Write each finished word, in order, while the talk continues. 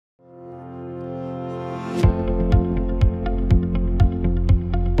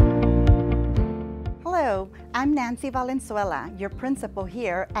I'm Nancy Valenzuela, your principal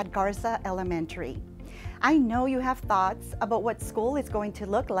here at Garza Elementary. I know you have thoughts about what school is going to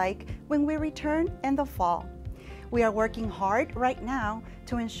look like when we return in the fall. We are working hard right now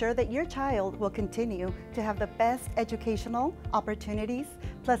to ensure that your child will continue to have the best educational opportunities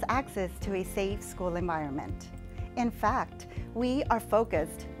plus access to a safe school environment. In fact, we are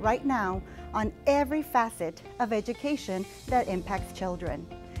focused right now on every facet of education that impacts children.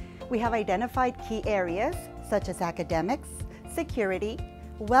 We have identified key areas such as academics, security,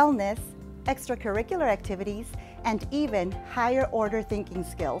 wellness, extracurricular activities, and even higher order thinking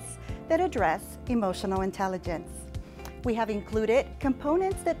skills that address emotional intelligence. We have included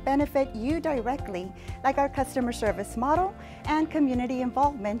components that benefit you directly, like our customer service model and community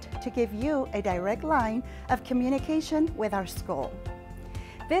involvement, to give you a direct line of communication with our school.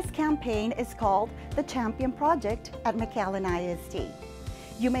 This campaign is called the Champion Project at McAllen ISD.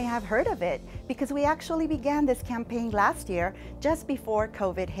 You may have heard of it because we actually began this campaign last year just before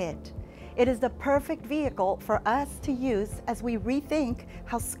COVID hit. It is the perfect vehicle for us to use as we rethink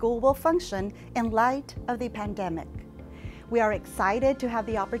how school will function in light of the pandemic. We are excited to have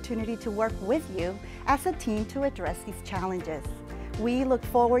the opportunity to work with you as a team to address these challenges. We look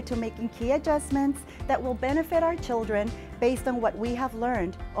forward to making key adjustments that will benefit our children based on what we have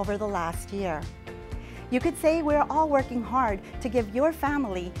learned over the last year. You could say we're all working hard to give your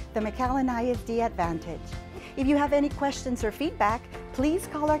family the McAllen ISD advantage. If you have any questions or feedback, please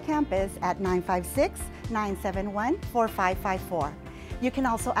call our campus at 956-971-4554. You can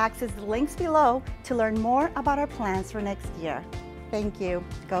also access the links below to learn more about our plans for next year. Thank you.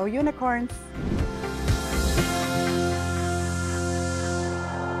 Go Unicorns!